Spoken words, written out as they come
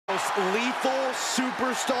most lethal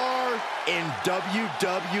superstar in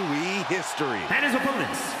WWE history. And his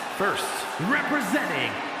opponents, first,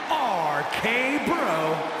 representing RK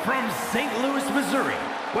Bro from St. Louis, Missouri,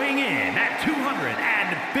 weighing in at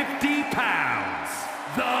 250 pounds,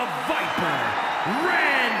 the Viper,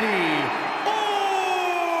 Randy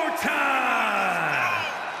Orton!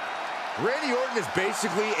 Randy Orton is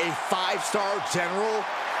basically a five-star general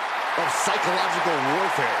of psychological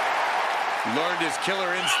warfare. He learned his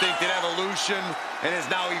killer instinct in Evolution and has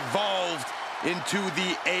now evolved into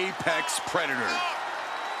the Apex Predator.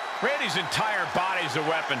 Randy's entire body's a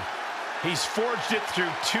weapon. He's forged it through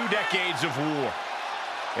 2 decades of war.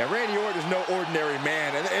 Yeah, Randy Orton is no ordinary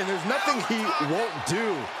man, and there's nothing he won't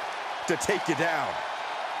do to take you down.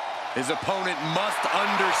 His opponent must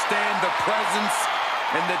understand the presence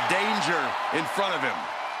and the danger in front of him.